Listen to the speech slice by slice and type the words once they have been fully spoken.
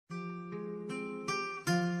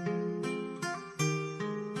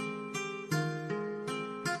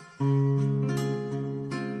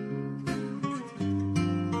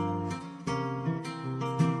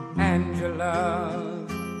Angela,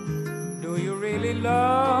 do you really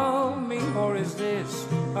love me, or is this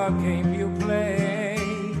a game you play?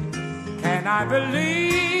 Can I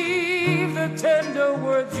believe the tender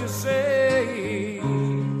words you say,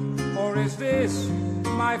 or is this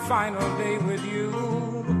my final day with you,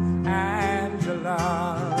 Angela?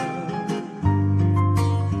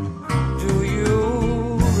 Do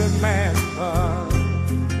you remember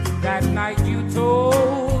that night you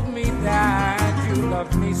told me that you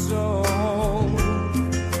loved me so?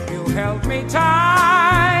 You held me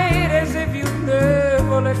tight as if you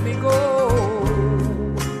never let me go.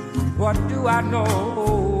 What do I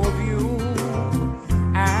know of you,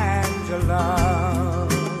 Angela?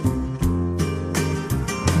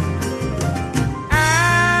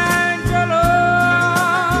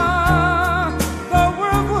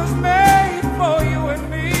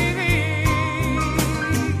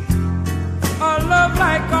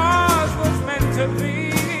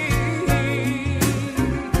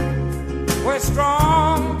 We're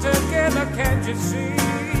strong together, can't you see?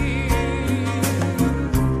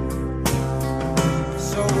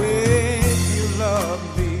 So if you love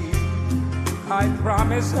me, I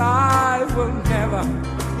promise I will never,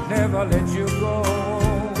 never let you go.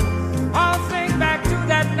 I'll think back to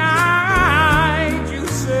that night you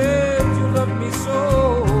said you loved me so.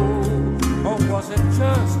 Or was it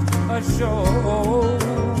just a show,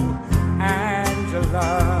 Angela?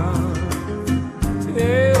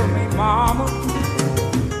 Tell me, mama.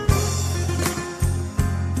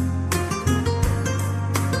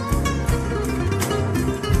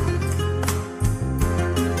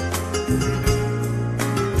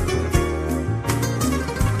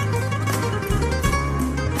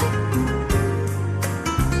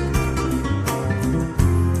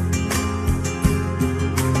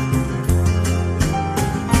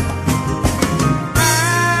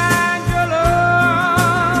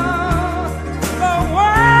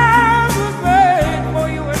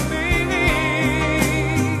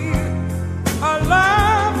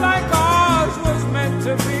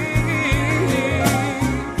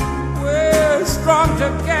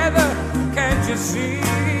 Together, can't you see?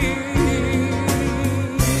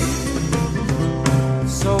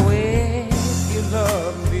 So if you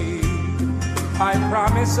love me, I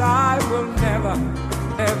promise I will never,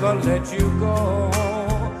 ever let you go.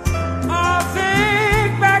 I'll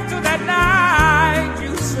think back to that night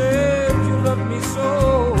you said you loved me so.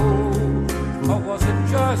 Or was it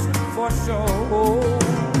just for show,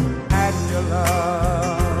 Angela?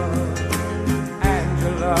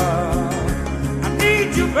 Angela,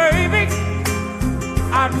 baby,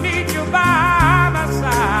 I need you by